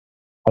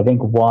 I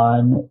think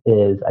one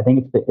is, I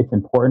think it's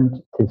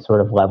important to sort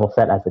of level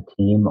set as a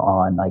team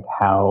on like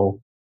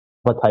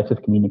what types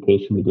of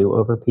communication we do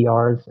over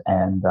PRs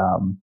and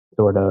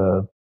sort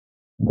of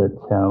the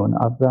tone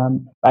of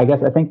them. I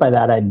think by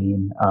that I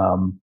mean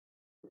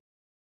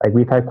like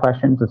we've had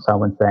questions of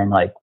someone saying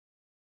like,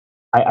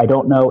 I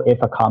don't know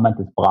if a comment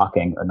is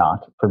blocking or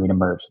not for me to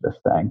merge this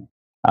thing.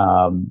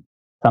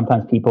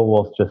 Sometimes people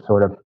will just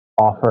sort of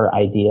offer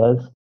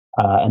ideas,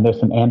 and there's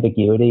some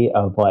ambiguity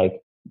of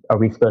like, are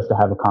we supposed to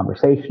have a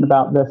conversation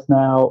about this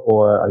now,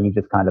 or are you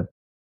just kind of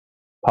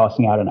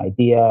tossing out an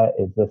idea?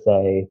 Is this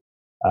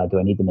do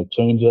I need to make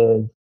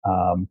changes?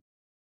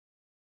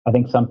 I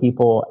think some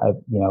people,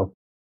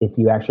 if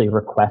you actually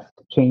request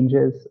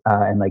changes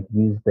and like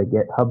use the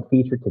GitHub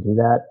feature to do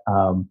that,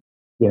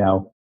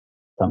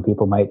 some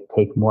people might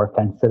take more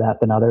offense to that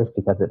than others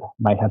because it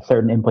might have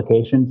certain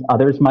implications.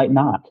 Others might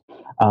not.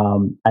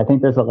 I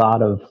think there's a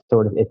lot of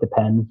sort of, it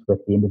depends with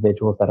the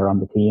individuals that are on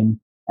the team.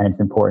 And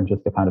it's important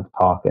just to kind of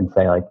talk and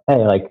say like,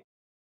 hey, like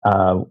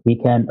we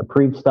can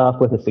approve stuff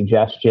with a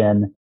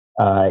suggestion.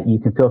 You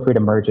can feel free to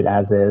merge it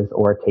as is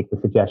or take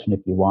the suggestion if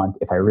you want.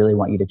 If I really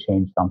want you to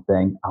change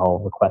something, I'll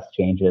request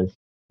changes.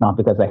 Not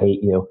because I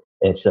hate you.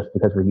 It's just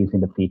because we're using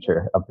the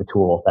feature of the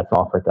tool that's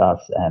offered to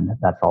us, and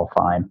that's all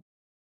fine.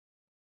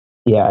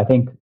 Yeah, I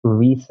think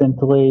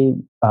recently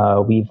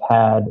we've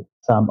had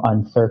some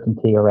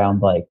uncertainty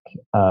around like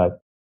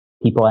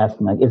people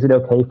asking like, is it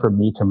okay for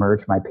me to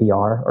merge my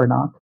PR or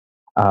not?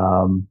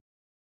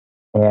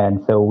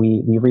 And so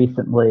we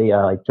recently,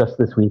 like just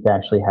this week,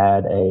 actually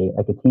had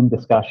a team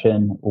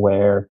discussion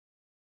where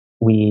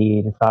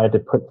we decided to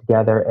put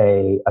together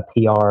a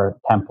PR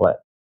template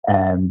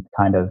and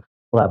kind of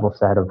level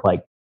set of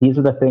like, these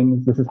are the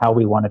things, this is how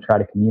we want to try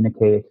to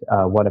communicate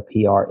what a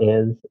PR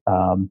is.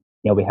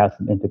 We have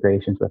some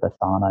integrations with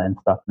Asana and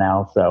stuff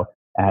now. So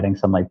adding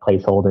some like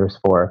placeholders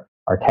for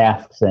our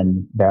tasks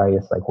and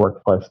various like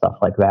workflow stuff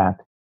like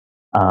that.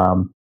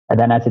 And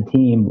then as a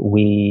team,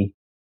 we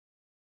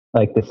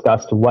like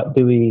discussed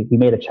we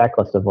made a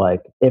checklist of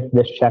like, if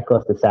this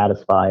checklist is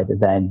satisfied,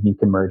 then you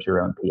can merge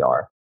your own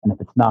PR. And if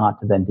it's not,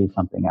 then do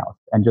something else.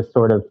 And just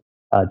sort of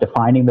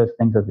defining those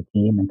things as a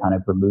team and kind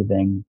of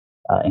removing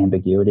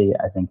ambiguity,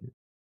 I think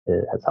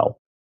it has helped.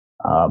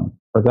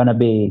 We're going to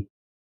be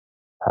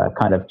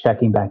kind of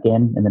checking back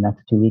in the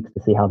next 2 weeks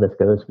to see how this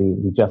goes.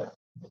 We just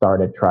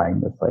started trying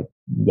this like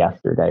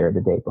yesterday or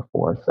the day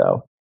before.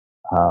 So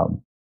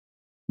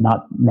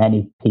not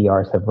many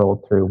PRs have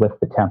rolled through with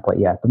the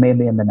template yet, but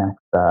maybe in the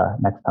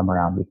next time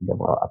around, we can give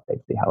a little update,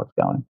 see how it's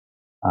going.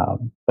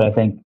 But I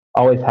think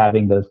always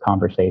having those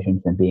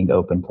conversations and being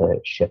open to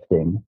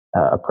shifting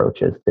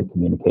approaches to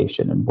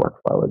communication and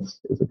workflow is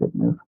a good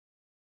move.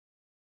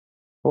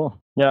 Cool.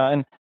 Yeah,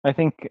 and I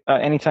think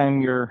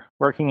anytime you're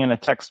working in a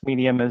text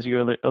medium, as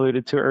you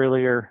alluded to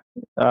earlier,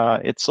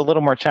 it's a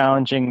little more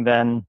challenging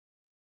than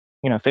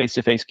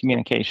face-to-face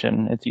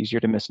communication. It's easier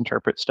to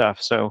misinterpret stuff.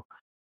 So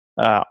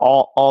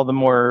all the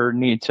more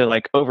need to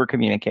like over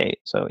communicate.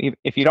 So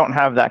if you don't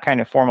have that kind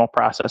of formal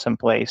process in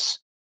place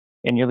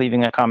and you're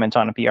leaving a comment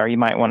on a PR, you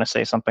might want to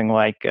say something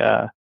like,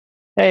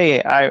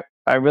 hey,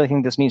 I really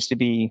think this needs to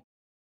be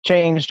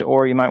changed.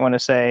 Or you might want to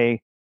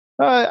say,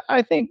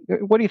 I think,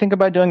 what do you think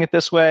about doing it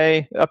this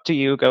way? Up to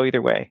you, go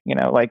either way,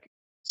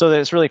 so that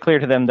it's really clear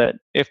to them that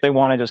if they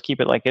want to just keep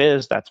it like it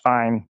is, that's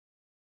fine.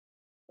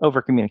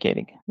 Over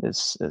communicating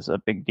is a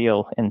big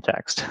deal in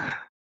text.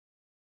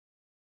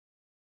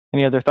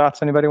 Any other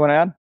thoughts anybody want to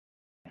add?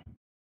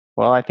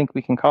 Well, I think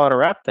we can call it a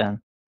wrap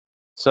then.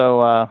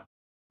 So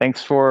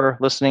thanks for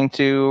listening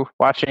to,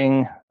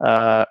 watching,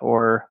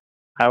 or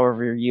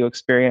however you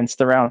experience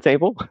the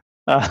roundtable.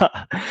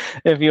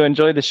 If you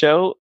enjoyed the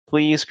show,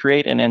 please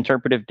create an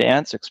interpretive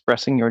dance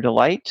expressing your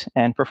delight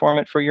and perform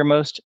it for your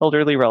most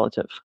elderly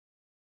relative.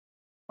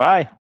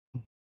 Bye.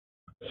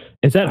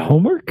 Is that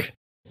homework?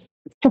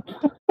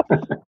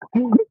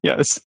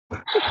 Yes.